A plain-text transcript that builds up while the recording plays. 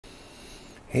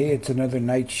Hey, it's another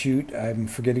night shoot. I'm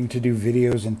forgetting to do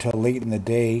videos until late in the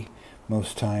day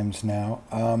most times now.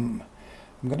 I'm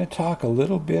going to talk a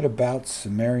little bit about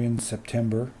Sumerian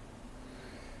September.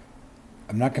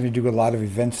 I'm not going to do a lot of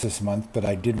events this month, but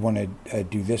I did want to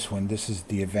do this one. This is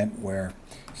the event where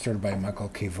started by Michael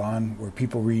K. Vaughan, where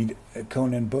people read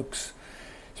Conan books.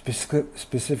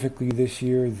 Specifically this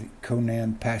year, the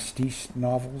Conan Pastiche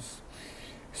novels.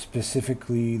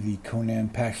 Specifically the Conan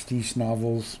Pastiche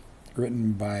novels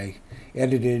written by,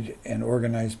 edited and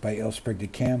organized by Sprague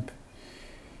deCamp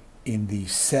in the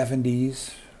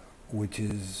 70s, which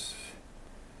is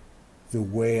the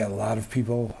way a lot of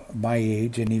people my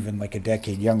age and even like a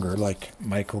decade younger, like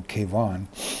Michael K. Vaughan,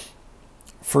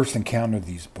 first encountered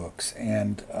these books.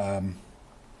 And I'm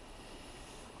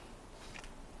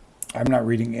not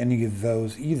reading any of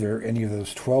those either, any of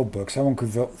those 12 books. I won't go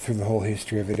through the whole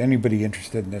history of it. Anybody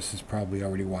interested in this has probably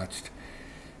already watched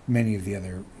many of the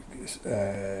other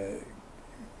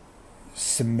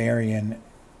Sumerian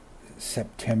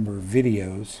September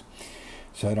videos,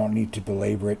 so I don't need to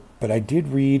belabor it. But I did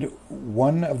read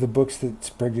one of the books that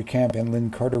Sprague deCamp and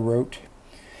Lynn Carter wrote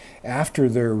after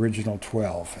their original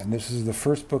 12, and this is the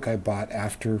first book I bought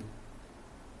after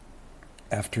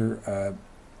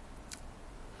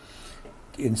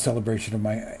in celebration of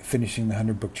my finishing the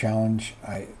 100-book challenge.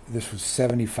 This was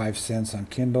 75 cents on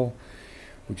Kindle,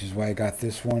 which is why I got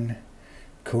this one.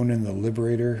 Conan the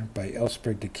Liberator by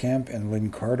Sprague deCamp and Lynn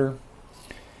Carter,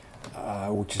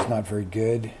 which is not very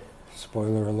good.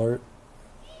 Spoiler alert.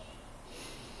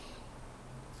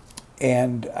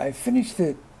 And I finished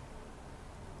it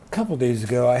a couple days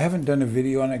ago. I haven't done a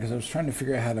video on it because I was trying to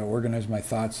figure out how to organize my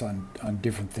thoughts on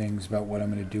different things about what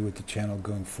I'm going to do with the channel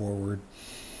going forward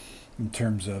in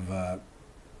terms of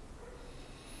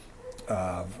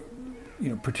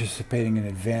participating in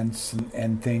events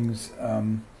and things.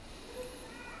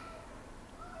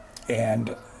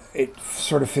 And it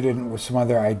sort of fit in with some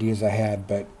other ideas I had,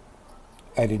 but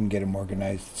I didn't get them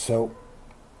organized. So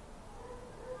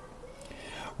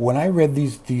when I read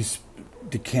these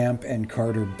deCamp and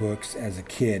Carter books as a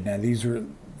kid, now these were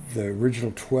the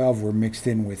original 12 were mixed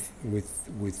in with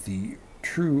the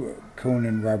true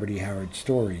Conan Robert E. Howard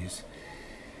stories,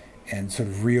 and sort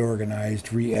of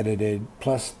reorganized, re-edited,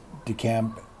 plus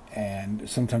deCamp, and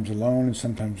sometimes alone and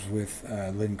sometimes with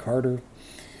Lynn Carter.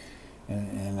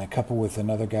 And a couple with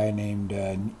another guy named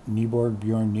Bjorn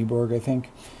Nyborg, I think,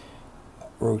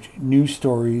 wrote new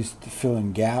stories to fill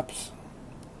in gaps.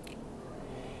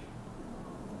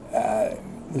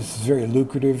 This is very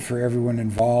lucrative for everyone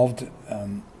involved.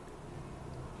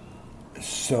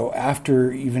 So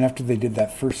even after they did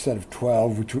that first set of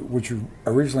 12, which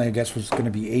originally I guess was going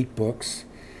to be 8 books,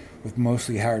 with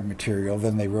mostly Howard material.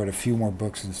 Then they wrote a few more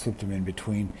books and slipped them in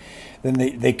between. Then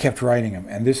they kept writing them.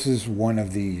 And this is one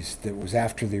of these that was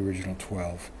after the original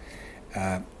 12.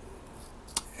 I'm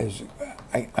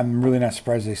really not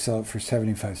surprised they sell it for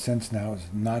 75 cents now. It's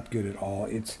not good at all.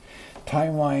 Its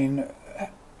timeline,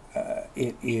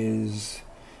 it is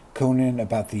Conan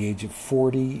about the age of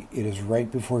 40. It is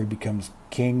right before he becomes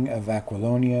king of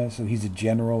Aquilonia. So he's a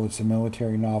general. It's a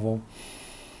military novel.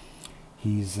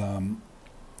 He's...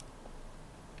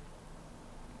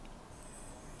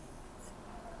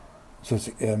 So it's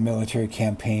a military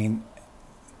campaign.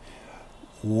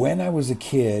 When I was a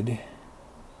kid,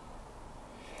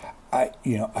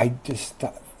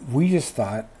 we just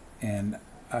thought, and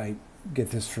I get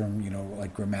this from,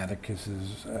 like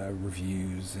Grammaticus's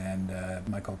reviews and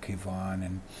Michael K. Vaughan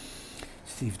and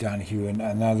Steve Donahue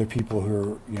and other people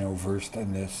who are, versed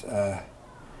in this.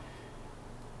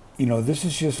 This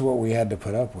is just what we had to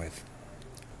put up with.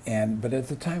 But at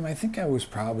the time, I think I was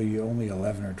probably only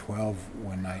 11 or 12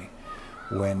 when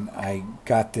I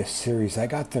got this series. I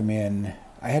got them in,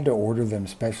 I had to order them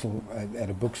special at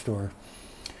a bookstore,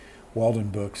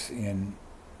 Walden Books in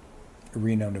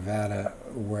Reno, Nevada,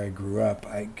 where I grew up.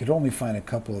 I could only find a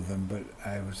couple of them, but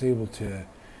I was able to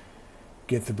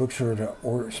get the bookstore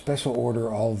to special order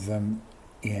all of them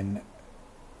in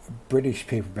British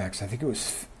paperbacks. I think it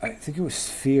was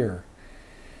Sphere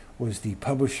was the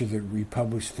publisher that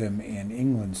republished them in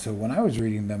England. So when I was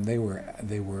reading them, they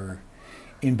were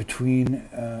in between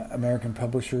American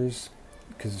publishers,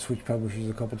 because it switched publishers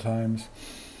a couple times.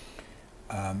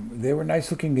 They were nice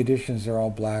looking editions. They're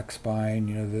all black spine,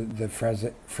 the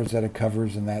Frazetta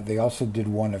covers and that. They also did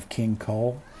one of King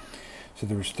Kull. So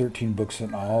there was 13 books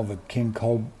in all. The King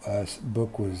Kull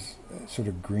book was sort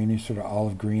of greenish, sort of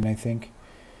olive green, I think.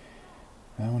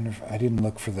 I wonder if I didn't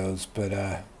look for those, but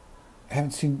I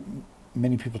haven't seen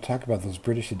many people talk about those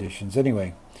British editions.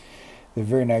 Anyway, they're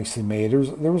very nicely made.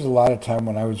 There was a lot of time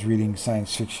when I was reading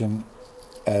science fiction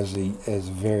as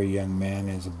a very young man,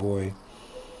 as a boy.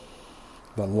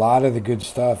 But a lot of the good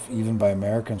stuff, even by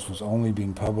Americans, was only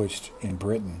being published in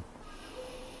Britain.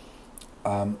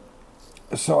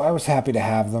 So I was happy to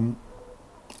have them.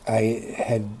 I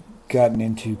had gotten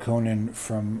into Conan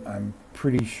from, I'm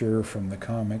pretty sure, from the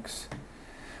comics.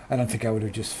 I don't think I would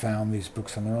have just found these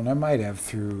books on their own. I might have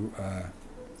through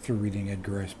reading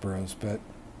Edgar Rice Burroughs, but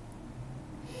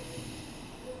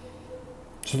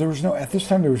so there was no, at this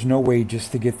time there was no way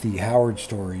just to get the Howard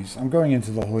stories. I'm going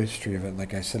into the whole history of it,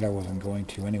 like I said I wasn't going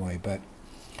to anyway, but,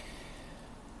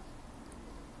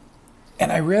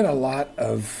 and I read a lot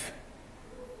of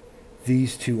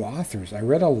these two authors. I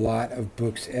read a lot of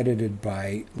books edited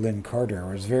by Lynn Carter.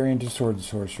 I was very into sword and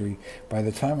sorcery. By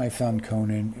the time I found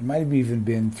Conan, it might have even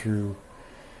been through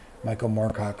Michael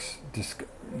Moorcock's,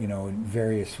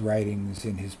 various writings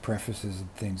in his prefaces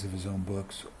and things of his own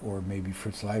books, or maybe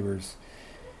Fritz Leiber's,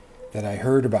 that I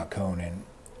heard about Conan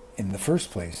in the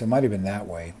first place. It might have been that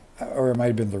way, or it might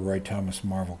have been the Roy Thomas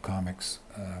Marvel Comics.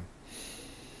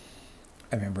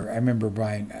 I remember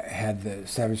buying, I had the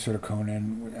Savage Sword of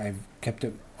Conan. I've kept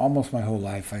it almost my whole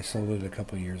life. I sold it a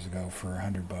couple of years ago for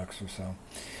 $100 or so,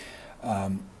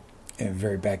 in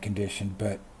very bad condition.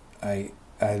 But I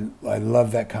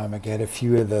love that comic. I had a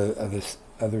few of the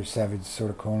other Savage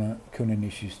Sword of Conan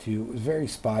issues too. It was very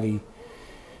spotty.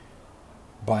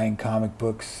 Buying comic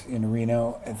books in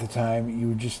Reno at the time, you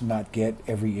would just not get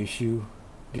every issue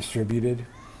distributed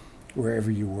wherever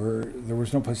you were. There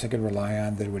was no place I could rely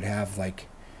on that would have like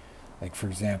for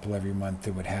example, every month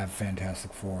it would have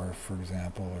Fantastic Four, for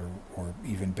example, or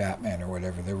even Batman or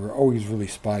whatever. They were always really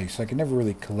spotty, so I could never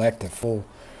really collect a full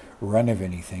run of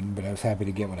anything, but I was happy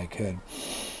to get what I could.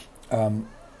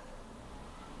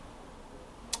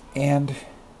 And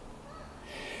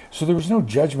so there was no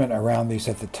judgment around these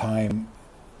at the time,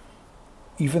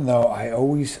 even though I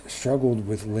always struggled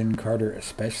with Lynn Carter,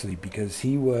 especially because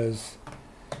he was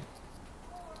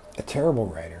a terrible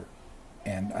writer,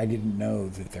 and I didn't know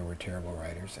that there were terrible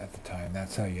writers at the time.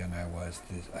 That's how young I was.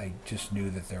 I just knew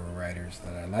that there were writers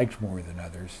that I liked more than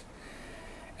others,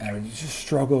 and I would just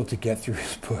struggle to get through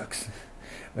his books.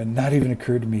 It not even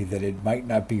occurred to me that it might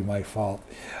not be my fault.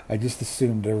 I just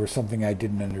assumed there was something I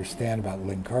didn't understand about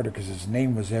Lynn Carter because his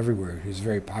name was everywhere. He was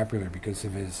very popular because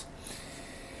of his.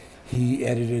 He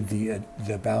edited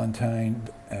the Ballantine,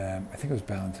 I think it was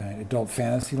Ballantine, adult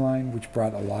fantasy line, which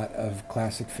brought a lot of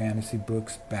classic fantasy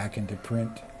books back into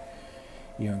print.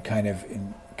 In kind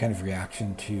of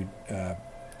reaction to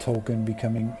Tolkien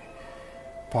becoming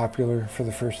popular for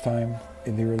the first time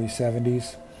in the early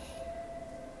 70s.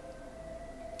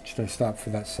 Should I stop for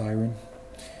that siren?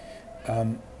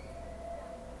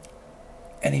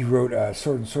 And he wrote a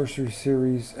sword and sorcery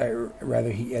series,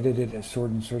 he edited a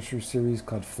sword and sorcery series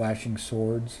called Flashing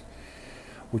Swords,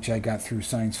 which I got through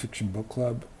Science Fiction Book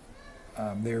Club.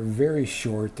 They're very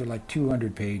short. They're like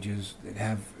 200 pages. They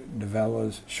have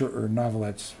novellas,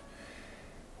 novelettes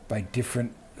by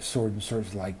different sword and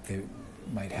sorcerers. Like they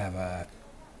might have a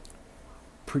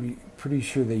pretty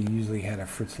sure they usually had a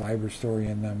Fritz Leiber story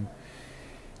in them.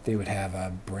 They would have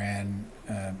a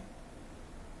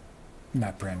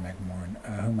not Bran McMorn,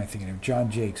 who am I thinking of? John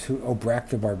Jakes, Brack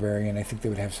the Barbarian. I think they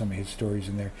would have some of his stories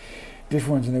in there.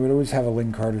 Different ones, and they would always have a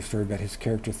Lynn Carter story about his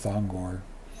character Thongor.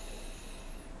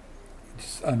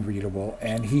 Just unreadable.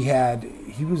 And he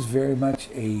was very much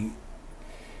he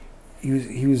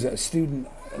was a student,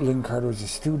 Lynn Carter was a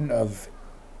student of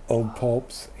old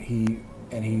pulps. He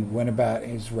went about,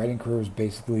 his writing career was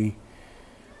basically,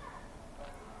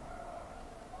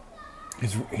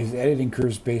 his editing career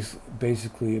is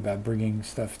basically about bringing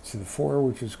stuff to the fore,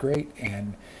 which was great,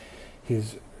 and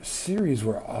his series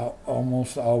were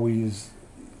almost always,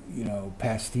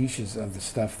 pastiches of the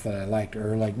stuff that I liked,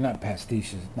 or like not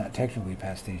pastiches, not technically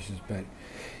pastiches, but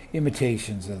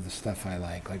imitations of the stuff I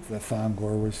like. Like the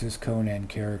Thongor was his Conan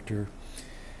character.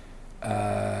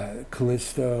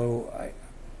 Callisto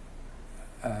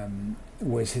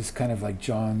was his kind of like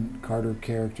John Carter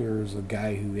character, as a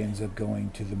guy who ends up going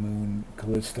to the moon,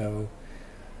 Callisto,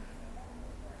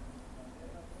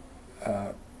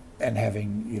 and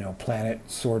having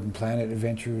sword and planet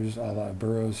adventures, a la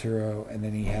Burroughs hero. And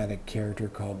then he had a character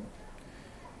called,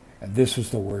 and this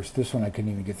was the worst, this one I couldn't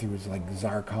even get through, was like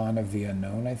Zarkon of the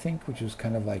Unknown, I think, which was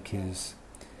kind of like his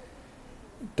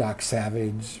Doc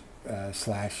Savage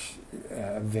slash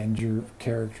Avenger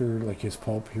character, like his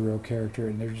pulp hero character.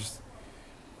 And they're just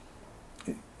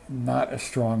not a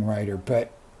strong writer,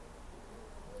 but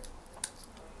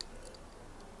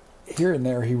here and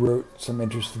there he wrote some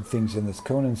interesting things in this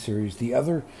Conan series. The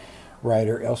other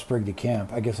writer, Sprague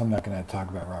deCamp, I guess I'm not going to talk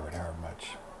about Robert Howard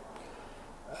much.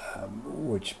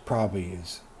 which probably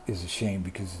is a shame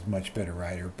because he's a much better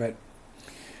writer. But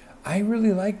I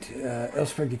really liked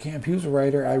Sprague deCamp. He was a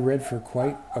writer I read for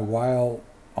quite a while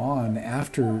on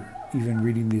after even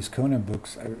reading these Conan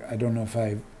books. I don't know if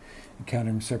I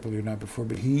encountered him separately or not before,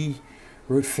 but he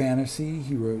wrote fantasy,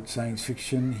 he wrote science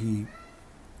fiction, he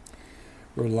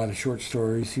wrote a lot of short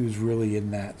stories. He was really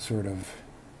in that sort of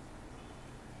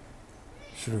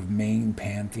main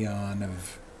pantheon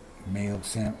of male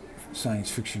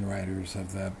science fiction writers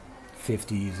of the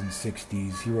 50s and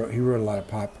 60s. He wrote a lot of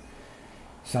pop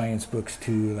science books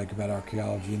too, like about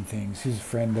archaeology and things. He's a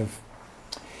friend of,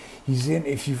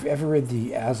 if you've ever read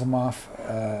the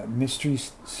Asimov mystery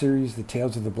series, The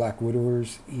Tales of the Black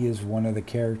Widowers, he is one of the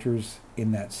characters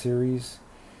in that series.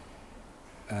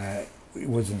 It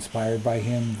was inspired by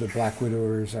him. The Black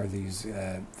Widowers are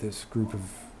this group of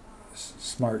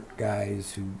smart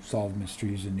guys who solve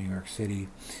mysteries in New York City.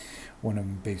 One of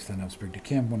them based on Sprague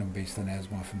deCamp, one of them based on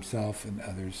Asimov himself, and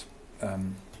others,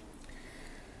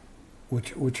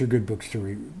 which are good books to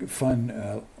read.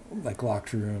 Fun, like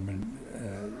Locked Room and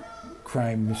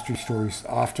crime mystery stories,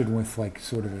 often with like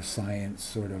sort of a science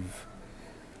sort of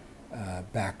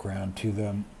background to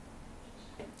them.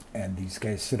 And these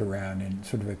guys sit around in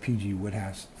sort of a P.G.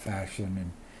 Wodehouse fashion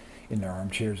and in their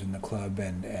armchairs in the club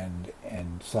and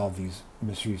solve these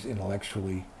mysteries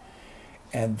intellectually.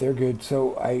 And they're good.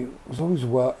 So I was always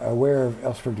well aware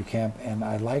of Sprague deCamp, and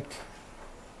I liked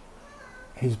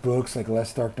his books like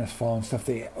Lest Darkness Fall and stuff.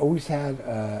 They always had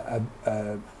a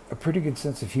pretty good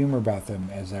sense of humor about them,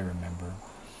 as I remember.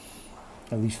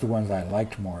 At least the ones I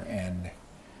liked more. And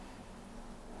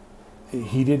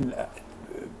he didn't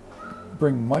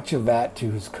bring much of that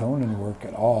to his Conan work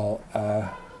at all.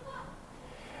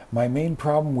 My main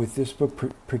problem with this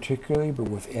book particularly, but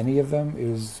with any of them,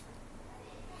 is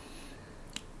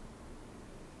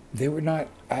they were not,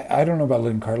 I don't know about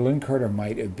Lynn Carter. Lynn Carter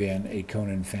might have been a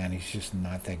Conan fan. He's just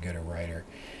not that good a writer.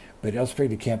 But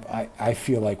Sprague deCamp, I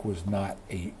feel like, was not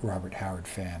a Robert Howard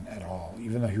fan at all.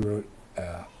 Even though he wrote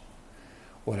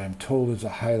what I'm told is a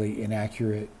highly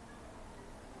inaccurate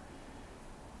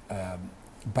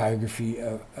biography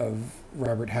of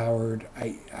Robert Howard.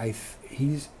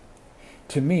 He's,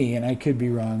 to me, and I could be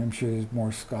wrong, I'm sure there's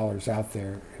more scholars out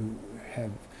there who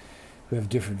have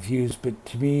different views, but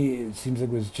to me it seems like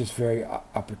it was just very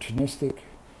opportunistic,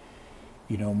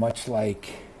 much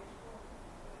like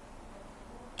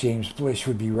James Blish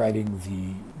would be writing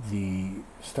the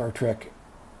Star Trek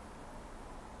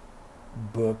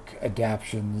book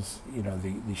adaptions,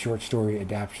 the short story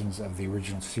adaptions of the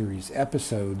original series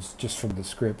episodes just from the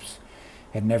scripts,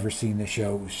 had never seen the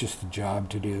show, it was just a job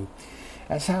to do.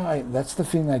 That's the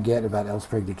feeling I get about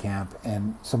Sprague deCamp,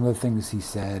 and some of the things he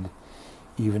said,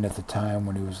 even at the time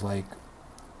when he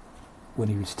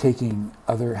was taking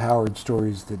other Howard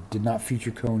stories that did not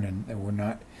feature Conan, that were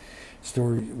not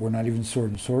even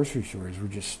sword and sorcery stories, were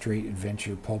just straight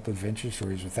pulp adventure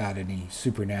stories without any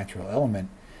supernatural element.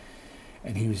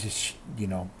 And he was just,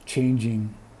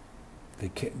 changing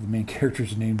the main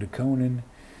character's name to Conan,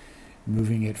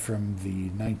 moving it from the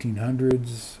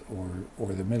 1900s or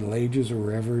the Middle Ages or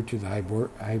wherever to the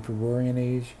Hyperborean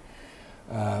age,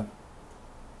 or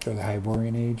the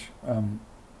Hyborian age, and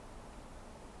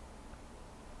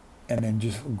then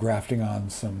just grafting on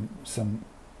some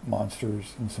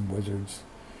monsters and some wizards.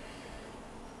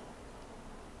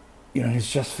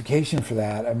 His justification for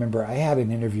that, I remember I had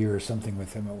an interview or something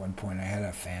with him at one point. I had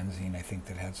a fanzine, I think,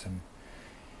 that had some,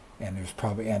 and there's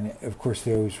probably, and of course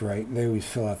they always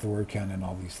fill out the word count and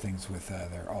all these things with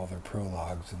all their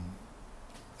prologues and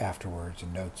afterwards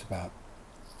and notes about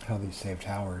how they saved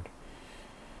Howard.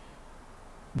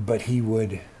 But he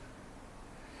would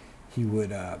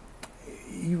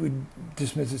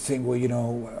dismiss it, saying,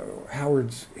 well,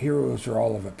 Howard's heroes are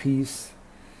all of a piece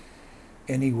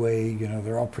anyway,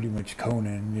 they're all pretty much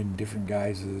Conan in different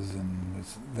guises, and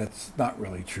that's not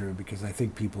really true, because I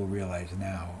think people realize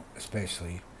now,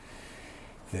 especially,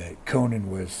 that Conan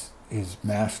was his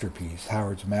masterpiece,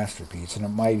 Howard's masterpiece, and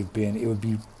it would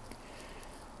be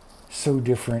so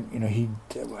different.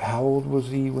 How old was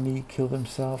he when he killed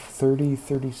himself? 30,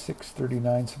 36,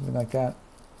 39, something like that.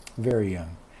 Very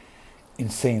young,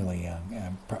 insanely young,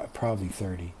 and probably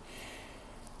 30.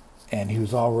 And he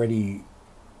was already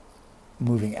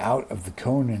moving out of the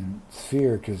Conan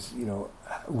sphere, because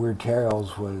Weird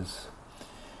Tales was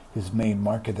his main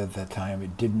market at that time.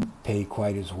 It didn't pay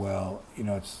quite as well.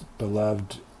 It's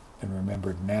beloved and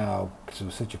remembered now because it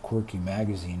was such a quirky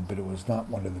magazine, but it was not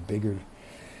one of the bigger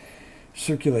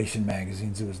circulation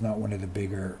magazines. It was not one of the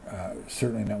bigger,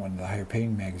 certainly not one of the higher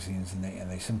paying magazines, and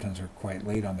they sometimes were quite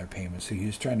late on their payments. So he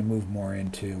was trying to move more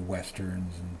into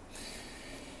westerns and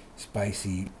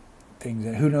spicy things.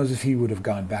 And who knows if he would have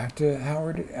gone back to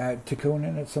Howard, to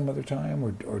Conan at some other time,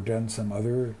 or done some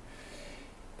other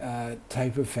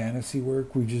type of fantasy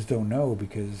work. We just don't know,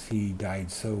 because he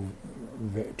died so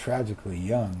tragically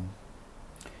young.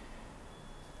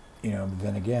 You know, but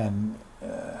then again,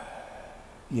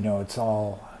 you know, it's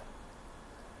all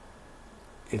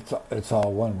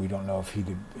one. We don't know if he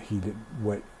did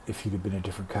what, if he'd have been a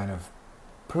different kind of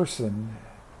person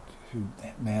who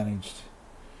managed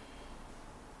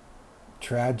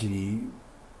tragedy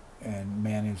and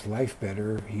managed life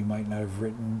better, he might not have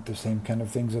written the same kind of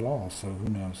things at all. So who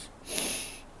knows?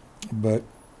 But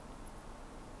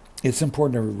it's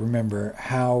important to remember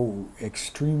how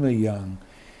extremely young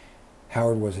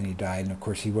Howard was when he died. And of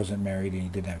course, he wasn't married and he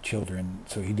didn't have children,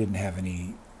 so he didn't have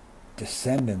any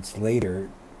descendants later.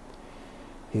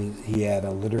 He had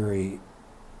a literary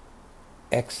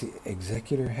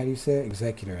executor. How do you say it?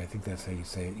 Executor. I think that's how you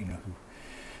say it. You know,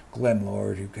 Glenn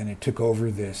Lord, who kind of took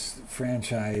over this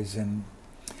franchise. And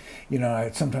you know,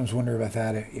 I sometimes wonder about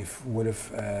that. What if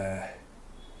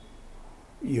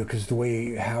you know, because the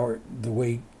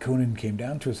way Conan came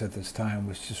down to us at this time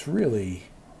was just really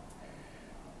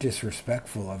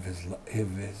disrespectful of his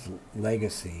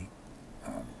legacy.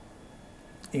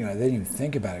 You know, they didn't even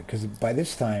think about it, because by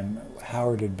this time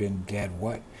Howard had been dead.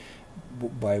 When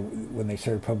they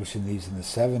started publishing these in the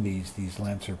 70s, these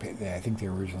Lancer, I think they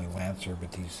were originally Lancer,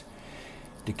 but these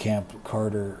deCamp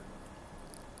Carter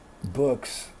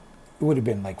books, it would have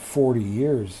been like 40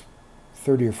 years,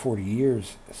 30 or 40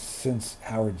 years since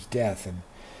Howard's death. And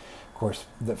of course,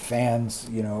 the fans,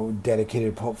 you know,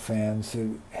 dedicated pulp fans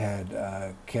who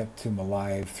had kept him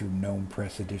alive through Gnome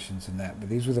Press editions and that. But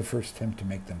these were the first attempt to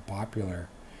make them popular.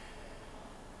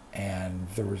 And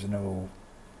there was no,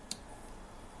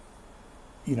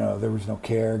 you know, there was no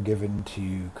care given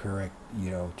to correct, you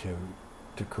know, to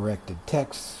corrected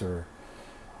texts or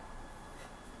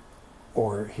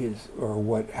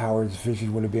what Howard's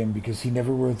vision would have been, because he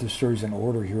never wrote the stories in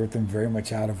order. He wrote them very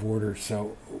much out of order.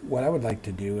 So what I would like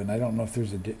to do, and I don't know if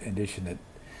there's an edition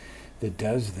that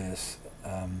does this.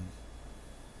 Of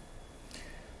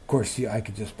course, I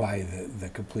could just buy the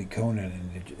complete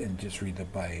Conan and just read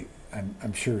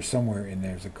I'm sure somewhere in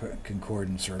there's a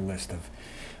concordance or a list of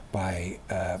by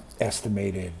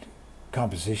estimated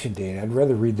composition date. I'd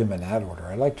rather read them in that order.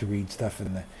 I like to read stuff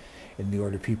in the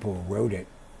order people wrote it,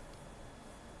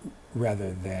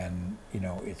 rather than, you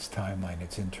know, its timeline,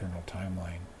 its internal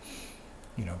timeline.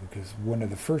 You know, because one of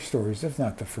the first stories, if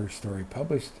not the first story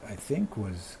published, I think,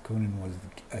 was Conan was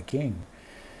a king,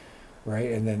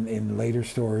 right? And then in later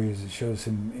stories, it shows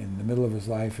him in the middle of his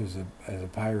life as a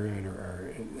pirate,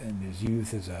 or in his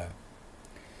youth as a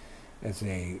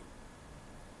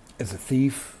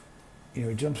thief. You know,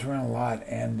 he jumps around a lot,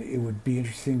 and it would be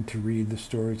interesting to read the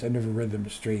stories. I never read them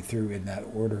straight through in that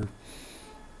order.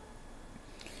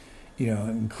 You know,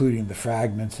 including the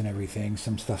fragments and everything.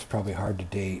 Some stuff's probably hard to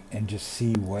date, and just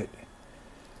see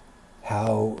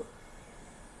how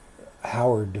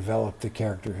Howard developed the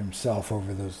character himself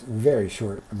over those very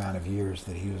short amount of years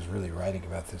that he was really writing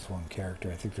about this one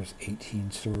character. I think there's 18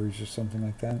 stories or something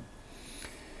like that.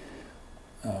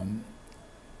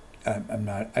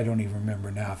 I don't even remember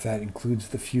now if that includes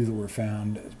the few that were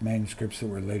found, manuscripts that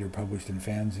were later published in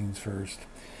fanzines first.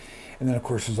 And then, of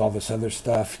course, there's all this other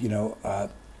stuff, you know.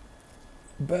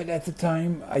 But at the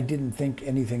time, I didn't think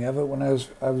anything of it when I was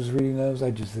reading those.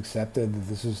 I just accepted that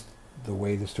this is the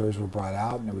way the stories were brought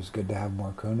out, and it was good to have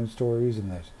more Conan stories,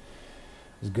 and it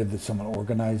was good that someone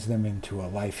organized them into a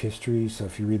life history. So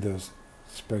if you read those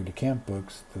Sprague deCamp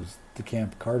books, those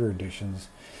deCamp Carter editions,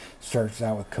 starts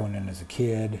out with Conan as a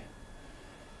kid,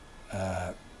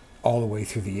 all the way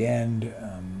through the end.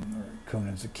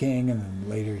 Conan's a king, and then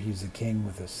later he's a king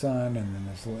with a son, and then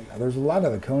there's a lot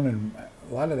of the Conan,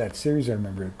 a lot of that series. I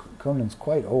remember Conan's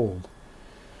quite old,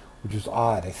 which is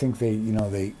odd. I think they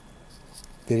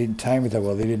didn't time it that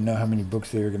well. They didn't know how many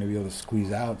books they were going to be able to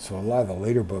squeeze out, so a lot of the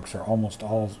later books are almost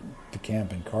all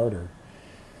deCamp and Carter,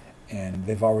 and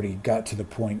they've already got to the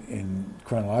point in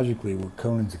chronologically where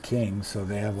Conan's a king, so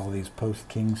they have all these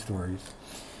post-king stories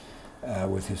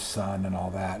with his son and all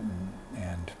that,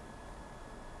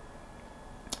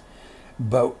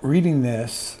 but reading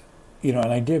this, you know,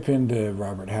 and I dip into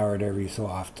Robert Howard every so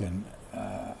often.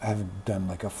 I haven't done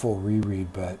like a full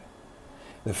reread, but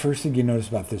the first thing you notice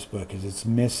about this book is it's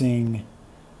missing,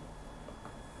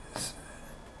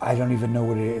 I don't even know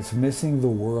what it is. It's missing the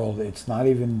world. It's not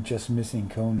even just missing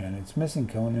Conan. It's missing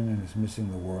Conan and it's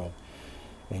missing the world.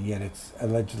 And yet it's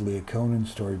allegedly a Conan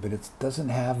story, but it doesn't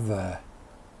have the,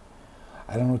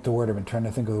 I don't know what the word, I've been trying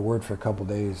to think of the word for a couple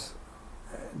days,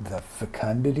 the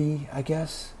fecundity, I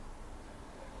guess.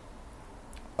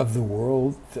 of the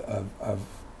world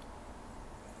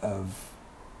of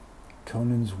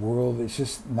Conan's world. It's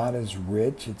just not as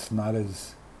rich. It's not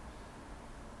as,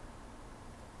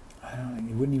 I don't know,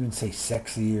 you wouldn't even say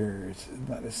sexy, or it's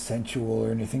not as sensual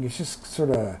or anything. It's just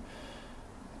sort of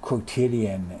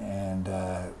quotidian and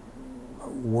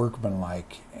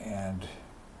workmanlike, and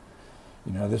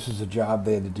you know, this was a job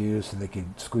they had to do so they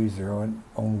could squeeze their own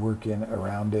work in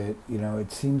around it. You know,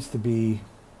 it seems to be.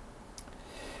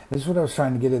 This is what I was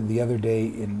trying to get at the other day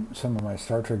in some of my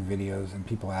Star Trek videos, and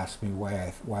people asked me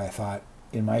why I thought,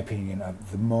 in my opinion,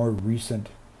 of the more recent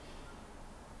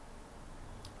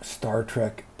Star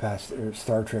Trek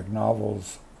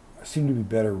novels seem to be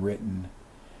better written,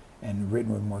 and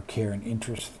written with more care and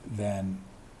interest than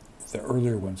the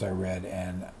earlier ones I read.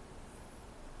 And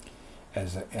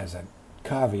as a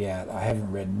caveat, I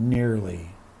haven't read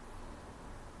nearly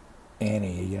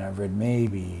any. You know, I've read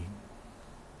maybe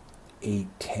 8,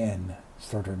 10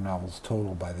 Star Trek novels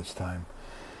total by this time.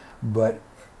 But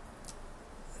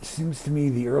it seems to me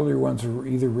the earlier ones were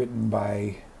either written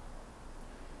by,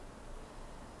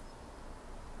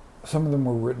 some of them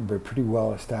were written by pretty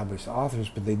well established authors,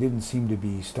 but they didn't seem to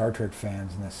be Star Trek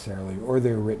fans necessarily, or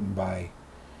they were written by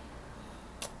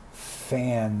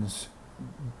fans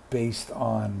based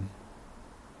on,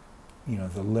 you know,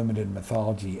 the limited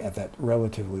mythology at that,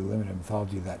 relatively limited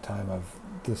mythology at that time of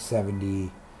the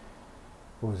 79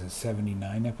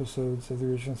 episodes of the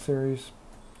original series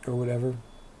or whatever.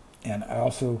 And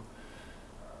I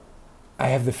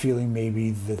have the feeling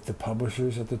maybe that the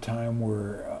publishers at the time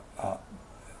were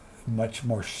much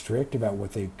more strict about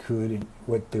what they could and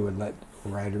what they would let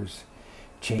writers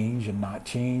change and not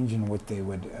change, and what they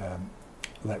would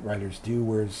let writers do,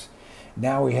 whereas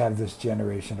now we have this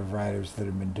generation of writers that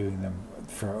have been doing them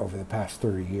for over the past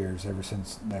 30 years, ever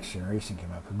since Next Generation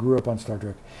came up, who grew up on Star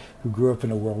Trek, who grew up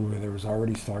in a world where there was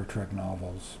already Star Trek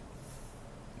novels.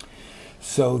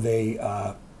 So they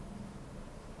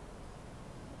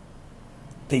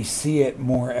see it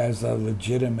more as a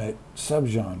legitimate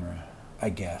subgenre, I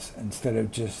guess, instead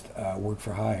of just work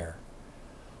for hire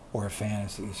or a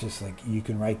fantasy. It's just like, you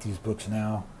can write these books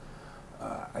now.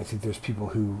 I think there's people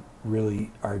who really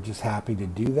are just happy to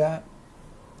do that.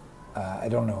 I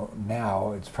don't know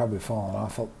now. It's probably fallen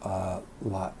off a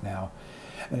lot now.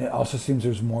 And it also seems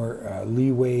there's more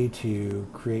leeway to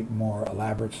create more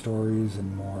elaborate stories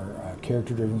and more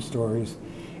character-driven stories,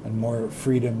 and more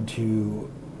freedom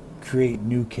to create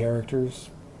new characters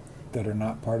that are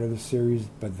not part of the series,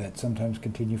 but that sometimes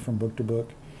continue from book to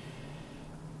book.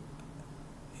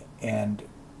 And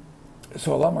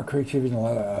so a lot more creativity and a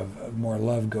lot of more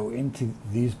love go into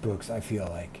these books, I feel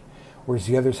like. Whereas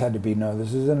the others had to be, no,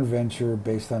 this is an adventure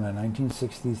based on a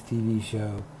 1960s TV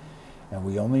show, and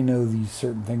we only know these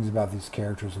certain things about these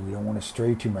characters, and we don't want to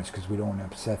stray too much because we don't want to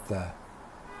upset the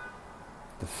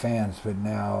fans. But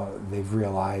now they've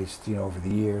realized, you know, over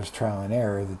the years, trial and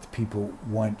error, that the people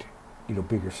want, you know,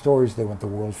 bigger stories. They want the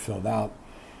world filled out.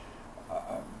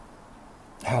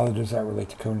 How does that relate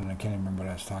to Conan? I can't remember what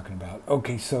I was talking about.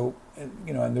 Okay, so,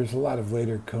 you know, and there's a lot of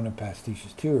later Conan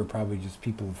pastiches too, or probably just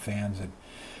people, fans that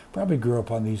probably grew up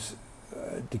on these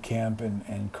deCamp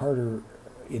and Carter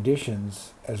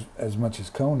editions as much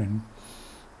as Conan,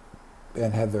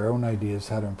 and had their own ideas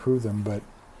how to improve them. But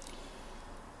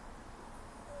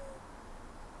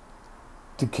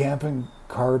deCamp and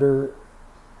Carter,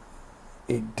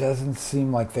 it doesn't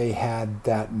seem like they had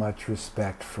that much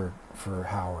respect for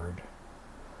Howard.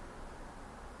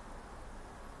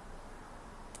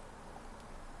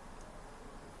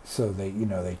 So they, you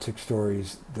know, they took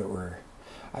stories that were,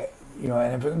 you know,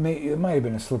 and it might have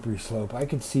been a slippery slope. I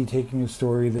could see taking a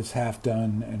story that's half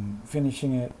done and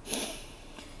finishing it,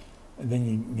 and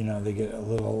then you know, they get a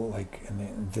little like,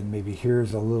 and then maybe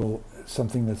here's a little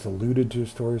something that's alluded to a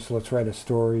story. So let's write a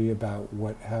story about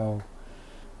how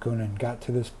Conan got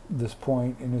to this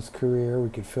point in his career. We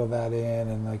could fill that in,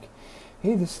 and like,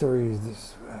 hey, this story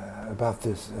is about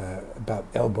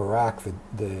El Barak,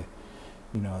 the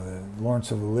you know, the Lawrence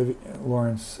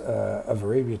of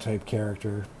Arabia type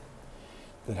character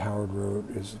that Howard wrote,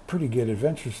 is a pretty good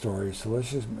adventure story. So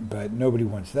let's just, but nobody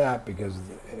wants that because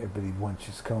everybody wants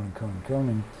just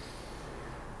Conan.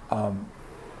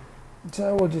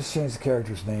 So we'll just change the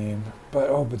character's name.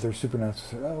 But they're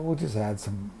supernatural. Oh, we'll just add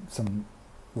some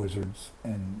wizards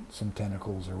and some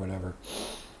tentacles or whatever.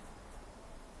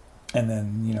 And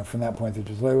then, you know, from that point, they're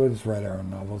just like, we'll just write our own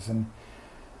novels. And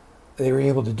they were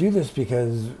able to do this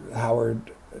because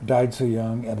Howard died so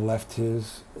young and left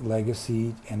his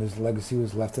legacy, and his legacy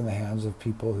was left in the hands of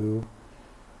people who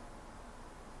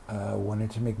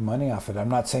wanted to make money off it. I'm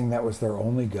not saying that was their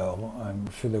only goal.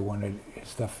 I'm sure they wanted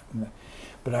stuff.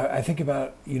 But I think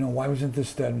about, why wasn't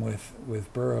this done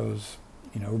with Burroughs?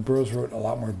 Burroughs wrote a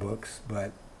lot more books,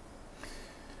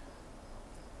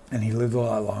 and he lived a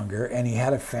lot longer, and he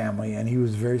had a family, and he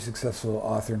was a very successful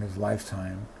author in his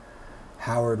lifetime.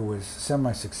 Howard was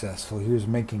semi-successful. He was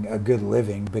making a good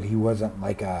living, but he wasn't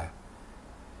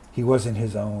he wasn't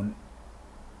his own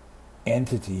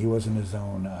entity. He wasn't his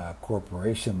own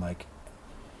corporation like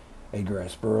Edgar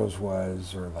Rice Burroughs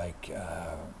was, or like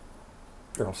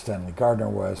Earl Stanley Gardner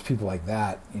was, people like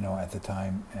that, at the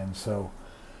time. And so,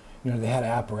 they had an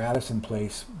apparatus in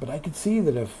place. But I could see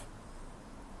that if,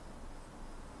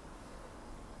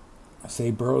 say,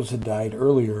 Burroughs had died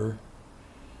earlier,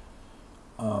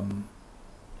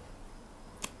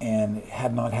 and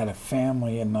had not had a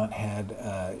family, and not had,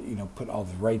 put all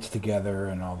the rights together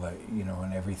and all the,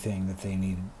 and everything that they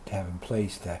needed to have in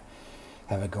place to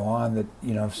have it go on, that,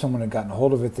 if someone had gotten a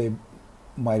hold of it, they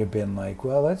might have been like,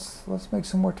 well, let's make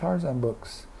some more Tarzan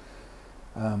books.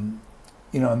 And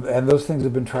those things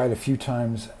have been tried a few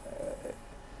times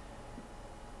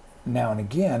now and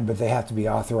again, but they have to be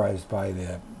authorized by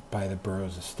the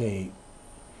Burroughs estate,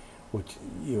 which,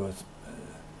 is,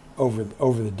 over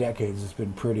the decades, has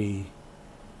been pretty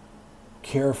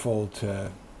careful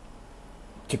to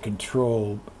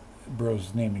control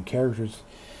Burroughs' name and characters.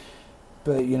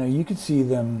 But you could see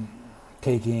them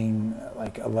taking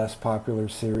like a less popular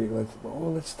series.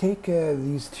 Let's take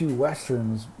these two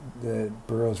westerns that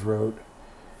Burroughs wrote,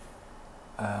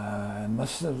 and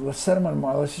let's set them on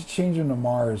Mars. Let's just change them to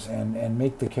Mars and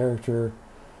make the character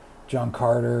John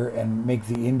Carter, and make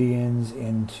the Indians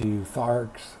into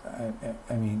Tharks.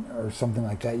 I mean, or something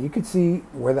like that. You could see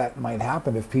where that might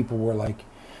happen if people were like,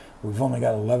 we've only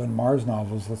got 11 Mars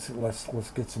novels.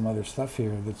 Let's get some other stuff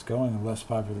here that's going, a less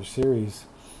popular series.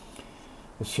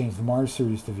 Let's change the Mars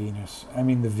series to Venus. I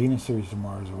mean, the Venus series to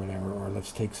Mars, or whatever. Or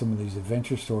let's take some of these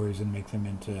adventure stories and make them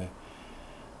into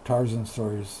Tarzan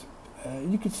stories.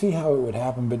 You could see how it would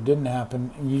happen, but it didn't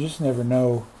happen. You just never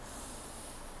know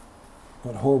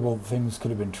what horrible things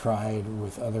could have been tried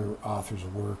with other authors'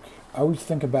 work. I always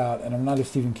think about, and I'm not a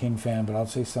Stephen King fan, but I'll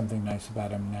say something nice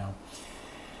about him now.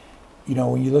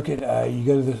 When you look at, you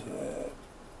go to the,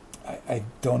 I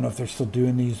don't know if they're still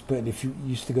doing these, but if you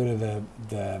used to go to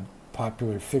the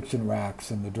popular fiction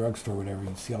racks in the drugstore, whatever,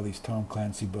 you'd see all these Tom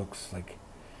Clancy books like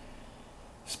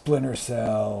Splinter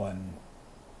Cell and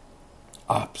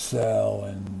Op Cell,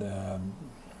 and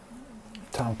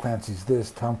Tom Clancy's this,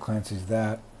 Tom Clancy's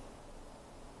that.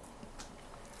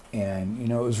 And,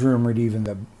 it was rumored even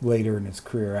that later in his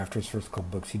career, after his first couple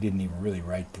books, he didn't even really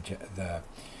write the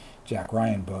Jack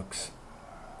Ryan books.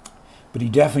 But he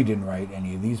definitely didn't write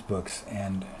any of these books.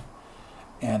 And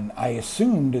I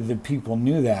assumed that people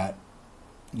knew that,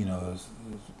 those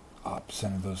ops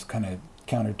and those kind of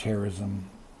counterterrorism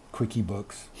quickie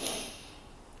books,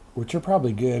 which are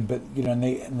probably good, but, and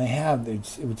they have,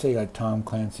 it would say like Tom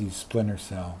Clancy's Splinter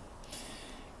Cell.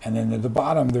 And then at the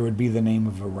bottom, there would be the name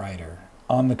of a writer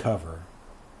on the cover,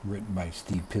 written by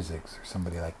Steve Pizzics or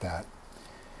somebody like that.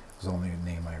 It was the only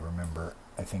name I remember,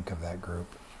 I think, of that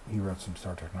group. He wrote some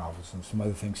Star Trek novels and some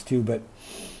other things too, but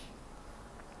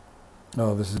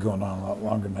this is going on a lot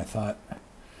longer than I thought.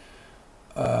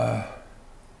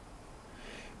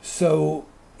 So,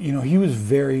 he was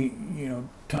very,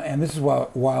 and this is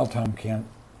while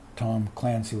Tom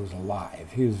Clancy was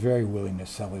alive. He was very willing to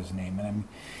sell his name,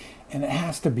 and it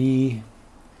has to be.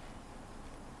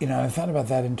 I thought about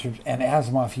that in terms, and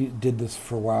Asimov did this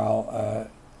for a while,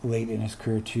 late in his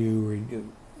career too, where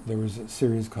there was a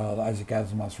series called Isaac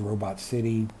Asimov's Robot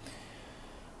City,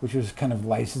 which was kind of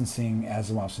licensing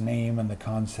Asimov's name and the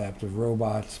concept of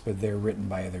robots, but they're written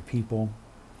by other people.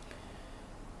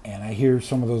 And I hear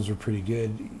some of those are pretty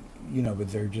good,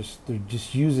 but they're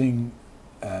just using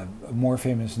a more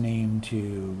famous name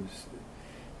to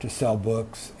sell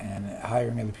books and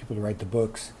hiring other people to write the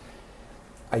books.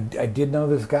 I did know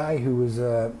this guy who was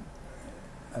a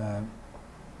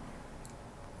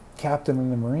captain in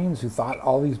the Marines who thought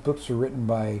all these books were written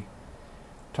by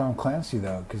Tom Clancy,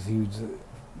 though, because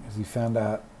he found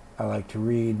out I like to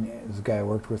read. This guy I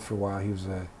worked with for a while.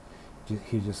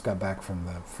 He just got back from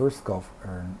the first Gulf,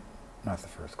 or not the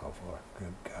first Gulf War.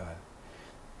 Good God,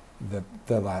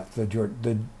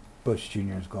 the Bush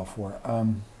Jr.'s Gulf War.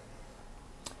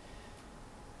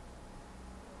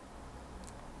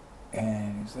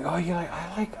 And he's like, oh yeah,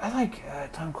 I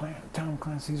like Tom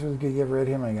Clancy. He's really good. You ever read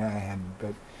him? I hadn't,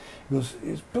 but he goes,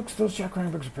 his books, those Jack Ryan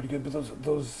books are pretty good, but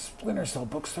those Splinter Cell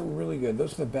books are really good.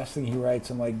 Those are the best thing he writes.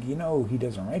 I'm like, he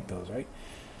doesn't write those, right?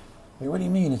 Like, what do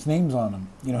you mean? His name's on him.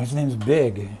 You know, his name's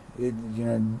big.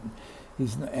 And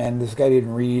this guy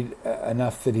didn't read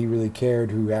enough that he really cared.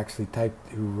 Who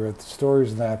wrote the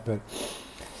stories and that. But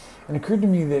it occurred to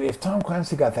me that if Tom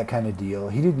Clancy got that kind of deal,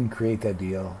 he didn't create that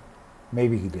deal.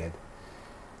 Maybe he did.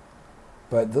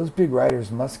 But those big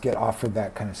writers must get offered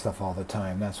that kind of stuff all the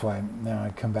time. That's why now I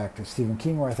come back to Stephen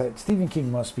King, where I thought Stephen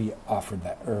King must be offered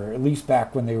that, or at least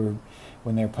back when they were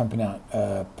pumping out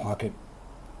pocket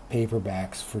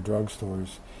paperbacks for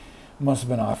drugstores, must have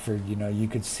been offered. You know, you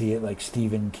could see it like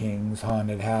Stephen King's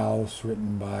Haunted House,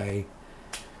 written by,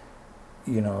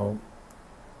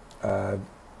 I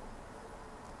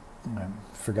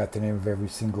forgot the name of every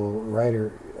single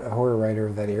horror writer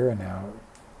of that era now.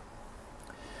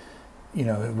 You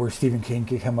know, where Stephen King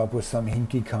could come up with some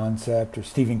hinky concept, or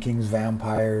Stephen King's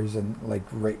vampires, and like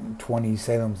writing 20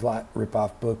 Salem's Lot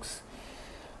rip-off books,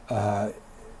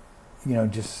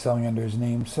 just selling under his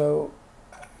name. So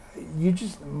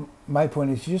my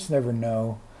point is, you just never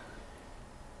know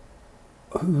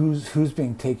who's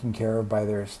being taken care of by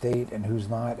their estate and who's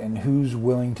not, and who's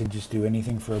willing to just do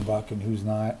anything for a buck and who's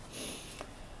not.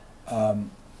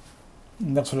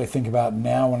 And that's what I think about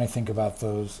now when I think about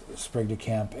those Sprague,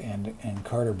 deCamp and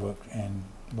Carter book and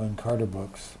Lynn Carter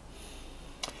books,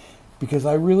 because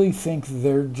I really think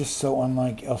they're just so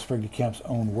unlike L. Sprague de Camp's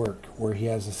own work, where he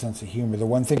has a sense of humor. The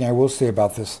one thing I will say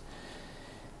about this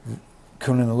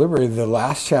Conan the Liberator, the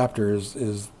last chapter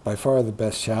is by far the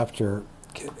best chapter,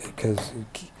 because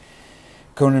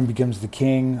Conan becomes the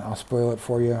king. I'll spoil it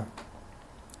for you.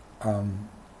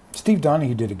 Steve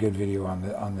Donahue did a good video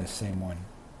on this same one,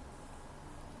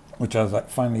 which I was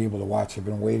finally able to watch. I've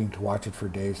been waiting to watch it for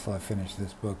days till I finished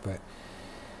this book. But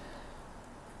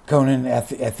Conan,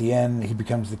 at the end, he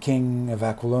becomes the king of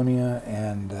Aquilonia,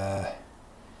 and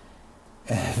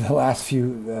the last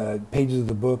few pages of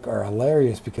the book are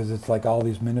hilarious, because it's like all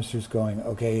these ministers going,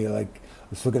 okay, like,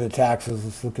 let's look at the taxes,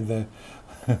 let's look at the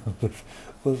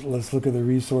let's look at the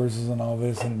resources and all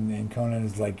this, and Conan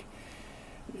is like,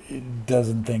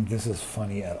 doesn't think this is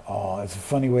funny at all. It's a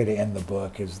funny way to end the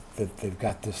book, is that they've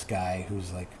got this guy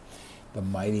who's like the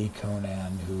mighty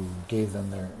Conan, who gave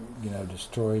them their,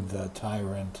 destroyed the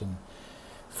tyrant and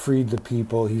freed the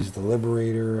people. He's the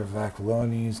liberator of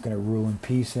Aquilonia. He's going to rule in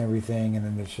peace and everything. And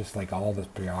then there's just like all this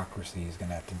bureaucracy he's going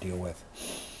to have to deal with.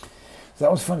 So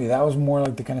that was funny. That was more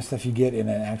like the kind of stuff you get in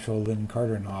an actual Lynn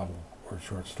Carter novel or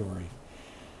short story.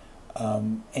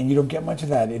 And you don't get much of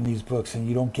that in these books, and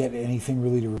you don't get anything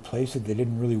really to replace it. They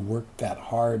didn't really work that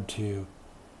hard to,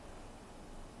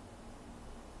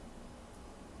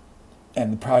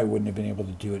 and they probably wouldn't have been able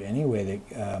to do it anyway,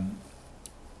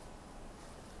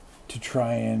 to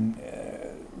try and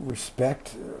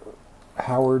respect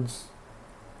Howard's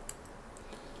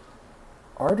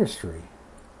artistry.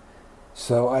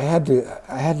 So I had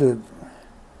to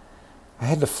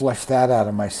flesh that out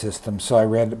of my system. So I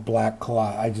read Black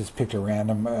Colossus. I just picked a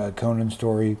random Conan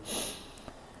story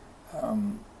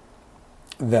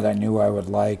that I knew I would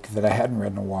like, that I hadn't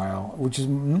read in a while, which is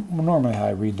normally how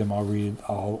I read them.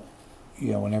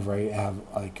 Whenever I have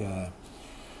like a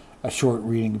short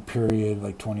reading period,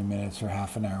 like 20 minutes or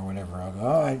half an hour, whatever, I'll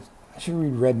go, I should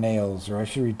read Red Nails, or I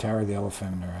should read Tower of the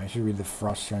Elephant, or I should read The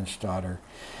Frost-Drenched Daughter.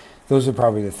 Those are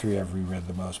probably the three I've reread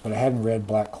the most, but I hadn't read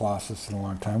Black Colossus in a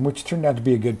long time, which turned out to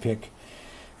be a good pick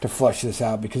to flesh this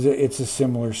out, because it's a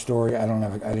similar story. I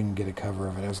didn't get a cover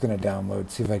of it. I was going to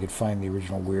download, see if I could find the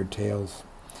original Weird Tales.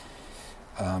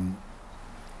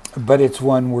 But it's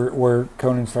one where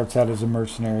Conan starts out as a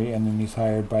mercenary, and then he's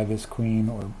hired by this queen,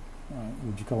 or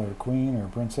would you call her a queen or a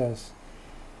princess?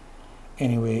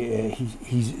 Anyway,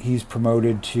 he's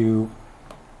promoted to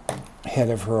head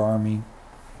of her army,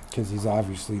 because he's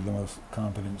obviously the most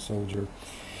competent soldier.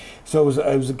 So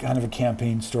it was a kind of a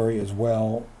campaign story as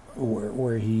well,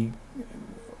 where he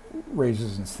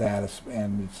raises in status,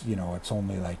 and it's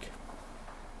only like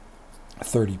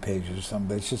 30 pages or something.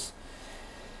 But it's just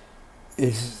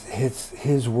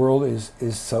his world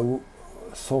is so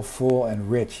full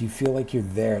and rich. You feel like you're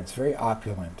there. It's very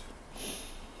opulent,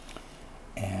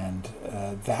 and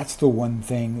that's the one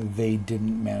thing they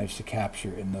didn't manage to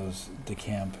capture in those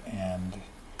deCamp and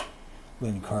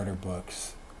Lynn Carter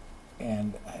books.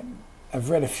 And I've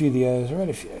read a few of the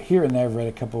others. Here and there. I've read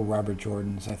a couple of Robert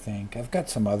Jordan's, I think. I've got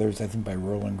some others, I think, by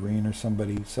Roland Green or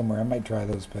somebody somewhere. I might try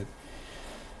those, but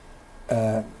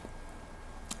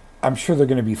I'm sure they're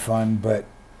going to be fun. But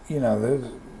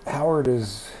Howard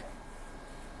is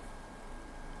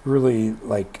really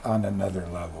like on another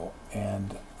level,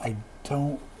 and I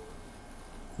don't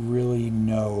really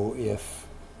know if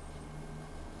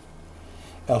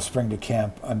L. Sprague de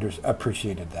Camp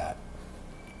appreciated that.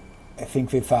 I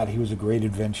think they thought he was a great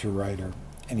adventure writer,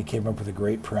 and he came up with a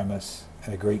great premise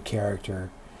and a great character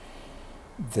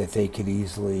that they could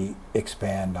easily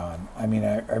expand on. I mean,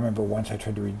 I remember once I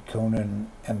tried to read Conan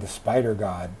and the Spider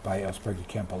God by Sprague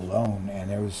deCamp alone,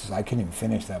 and I couldn't even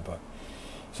finish that book.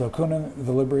 So Conan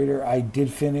the Liberator, I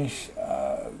did finish.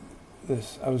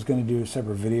 I was going to do a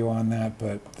separate video on that,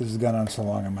 but this has gone on so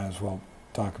long I might as well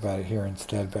talk about it here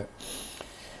instead. But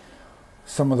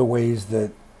some of the ways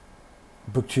that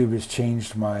BookTube has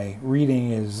changed my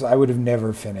reading is I would have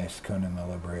never finished Conan the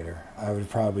Liberator. I would have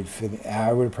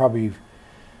probably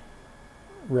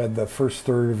read the first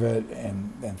third of it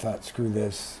and thought, screw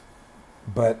this.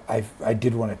 But I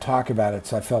did want to talk about it,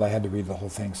 so I felt I had to read the whole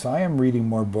thing. So I am reading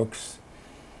more books,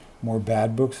 more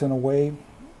bad books in a way,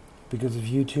 because of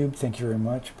YouTube. Thank you very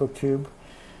much, BookTube.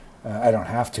 I don't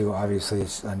have to, obviously.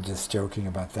 I'm just joking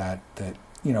about that.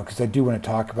 Because I do want to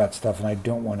talk about stuff, and I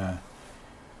don't want to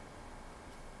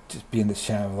just be in this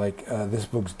channel like, this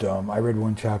book's dumb. I read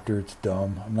one chapter, it's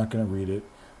dumb. I'm not going to read it.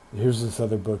 Here's this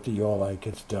other book that you all like,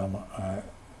 it's dumb.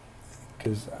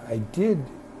 Because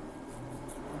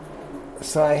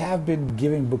so I have been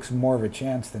giving books more of a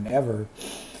chance than ever.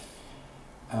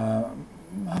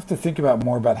 I'll have to think about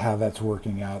more about how that's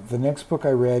working out. The next book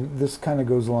I read, this kind of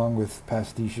goes along with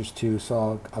Pastiches too,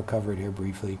 so I'll cover it here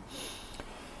briefly.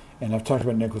 And I've talked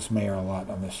about Nicholas Meyer a lot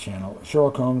on this channel.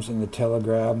 Sherlock Holmes and the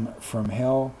Telegram from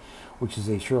Hell, which is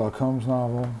a Sherlock Holmes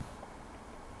novel.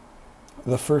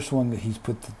 The first one that he's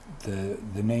put the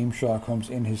name Sherlock Holmes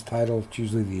in his title. It's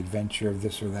usually the adventure of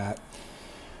this or that.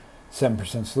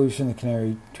 7% Solution, the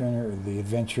Canary Trainer, or the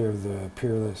Adventure of the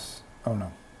Peerless. Oh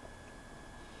no.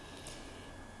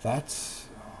 That's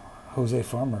Jose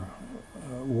Farmer.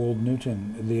 Wold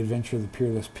Newton, The Adventure of the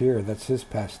Peerless Peer. That's his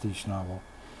pastiche novel.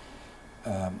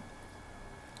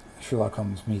 Sherlock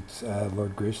Holmes meets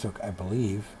Lord Greystoke, I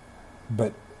believe,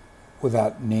 but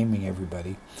without naming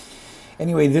everybody.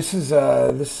 Anyway, this is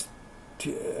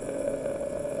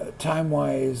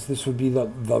time-wise, this would be the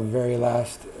very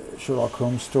last Sherlock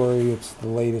Holmes story. It's the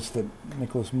latest that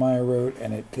Nicholas Meyer wrote,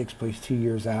 and it takes place 2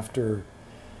 years after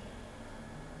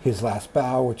His Last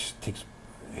Bow,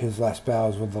 His Last Bow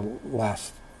is one of the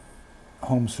last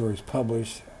Holmes stories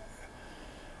published,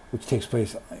 which takes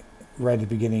place right at the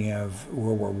beginning of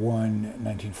World War I,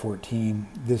 1914.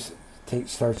 This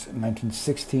starts in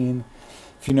 1916.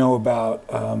 If you know about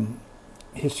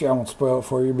history, I won't spoil it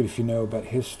for you, but if you know about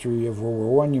history of World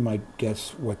War I, you might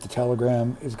guess what the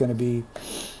Telegram is going to be.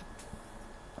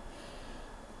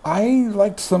 I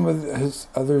liked some of his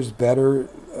others better.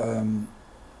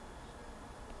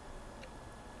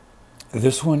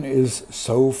 This one is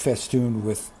so festooned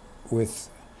with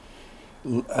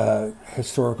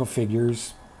historical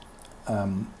figures.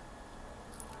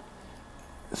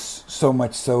 So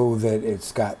much so that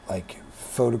it's got like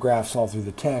photographs all through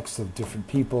the text of different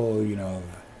people, of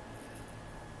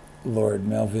Lord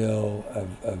Melville,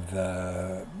 of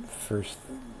the first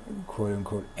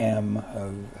quote-unquote M,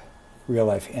 of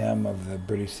real-life M of the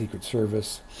British Secret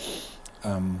Service.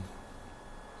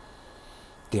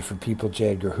 Different people, J.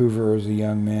 Edgar Hoover as a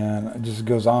young man. It just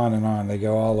goes on and on. They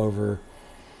go all over.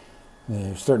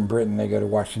 They start in Britain, they go to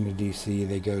Washington, D.C.,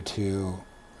 they go to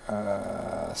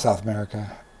South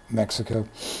America, Mexico,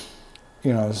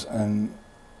 and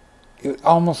it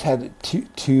almost had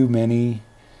too many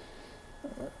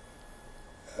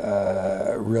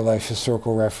real-life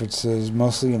historical references,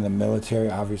 mostly in the military,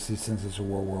 obviously, since it's a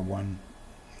World War I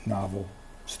novel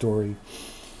story,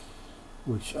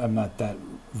 which I'm not that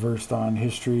versed on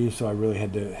history, so I really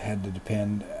had to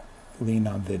lean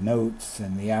on the notes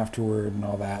and the afterword and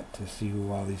all that to see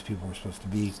who all these people were supposed to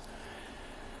be.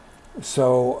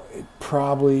 So it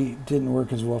probably didn't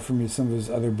work as well for me as some of his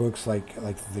other books, like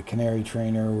The Canary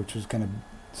Trainer, which was kind of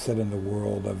set in the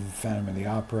world of Phantom of the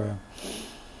Opera,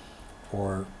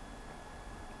 or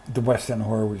The West End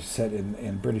Horror, which is set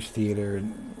in British theater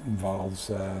and involves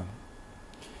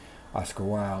Oscar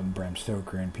Wilde and Bram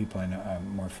Stoker and people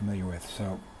I'm more familiar with.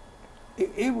 So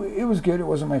it was good. It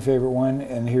wasn't my favorite one.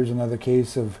 And here's another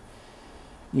case of,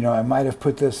 I might have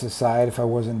put this aside if I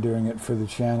wasn't doing it for the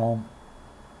channel,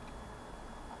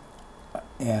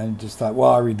 and just thought, well,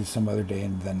 I'll read this some other day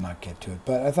and then not get to it.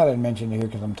 But I thought I'd mention it here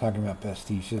because I'm talking about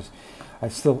pastiches. I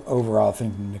still overall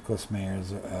think Nicholas Meyer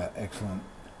is an excellent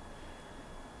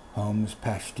Holmes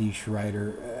pastiche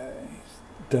writer.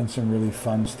 He's done some really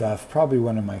fun stuff. Probably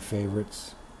one of my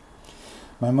favorites.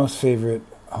 My most favorite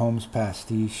Holmes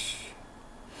pastiche,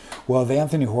 well, the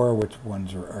Anthony Horowitz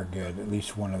ones are good. At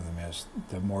least one of them is.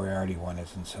 The Moriarty one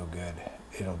isn't so good.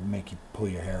 It'll make you pull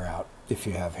your hair out if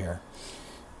you have hair.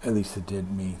 At least it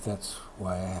did me. That's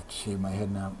why I have to shave my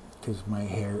head now. because my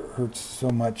hair hurts so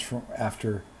much from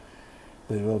after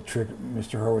the little trick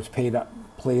Mr. Horowitz played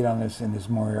on us in his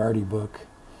Moriarty book,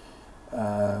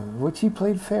 which he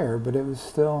played fair, but it was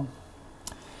still.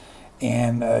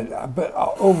 And but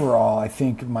overall, I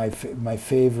think my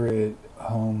favorite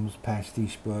Holmes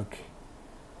Pastiche book,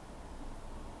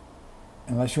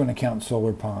 unless you want to count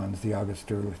Solar Ponds, the August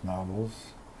Derleth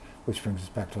novels, which brings us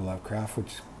back to Lovecraft,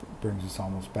 which brings us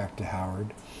almost back to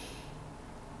Howard,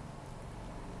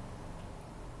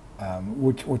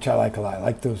 which I like a lot. I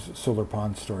like those Solar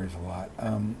Pond stories a lot.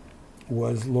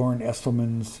 Was Lauren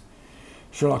Estelman's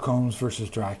Sherlock Holmes versus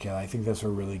Dracula. I think that's a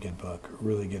really good book, a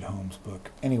really good Holmes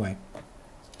book. Anyway,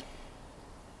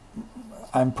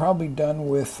 I'm probably done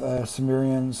with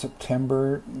Cimmerian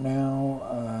September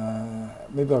now.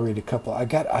 Maybe I'll read a couple. I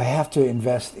have to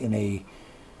invest in a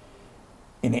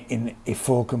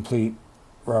full, complete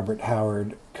Robert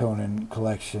Howard Conan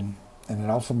collection, and I'd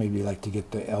also maybe like to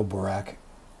get the El Borak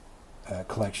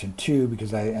collection too,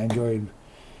 because I enjoyed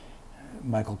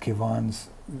Michael Kivan's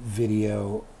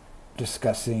video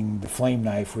discussing The Flame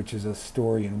Knife, which is a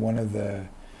story in one of the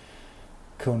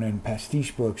Conan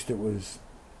pastiche books that was,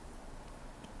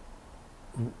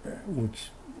 which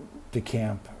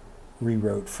deCamp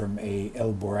rewrote from a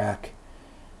El Borak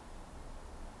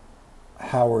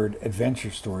Howard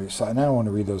adventure story. So I don't want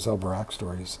to read those El Borak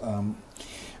stories.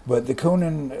 But the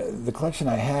Conan, the collection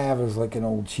I have is like an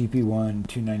old cheapy one,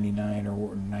 $2.99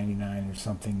 or $99 or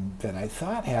something, that I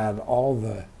thought had all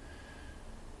the,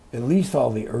 at least all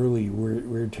the early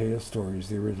Weird Tale stories,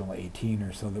 the original 18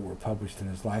 or so that were published in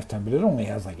his lifetime, but it only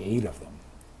has like 8 of them.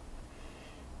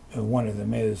 And one of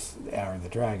them is The Hour of the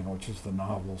Dragon, which is the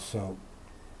novel. So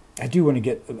I do want to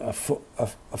get the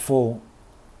full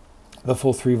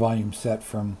 3-volume set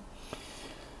from,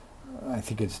 I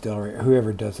think it's Delray,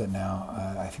 whoever does it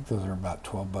now. I think those are about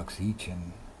 $12 each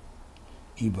in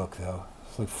ebook, though.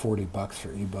 It's like $40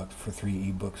 for ebook for 3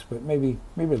 ebooks, but maybe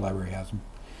the library has them.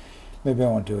 Maybe I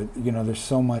won't do it. You know, there's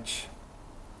so much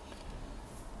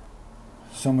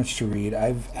to read.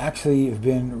 I've actually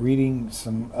been reading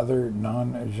some other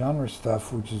non-genre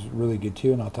stuff, which is really good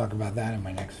too, and I'll talk about that in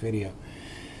my next video.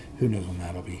 Who knows when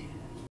that'll be.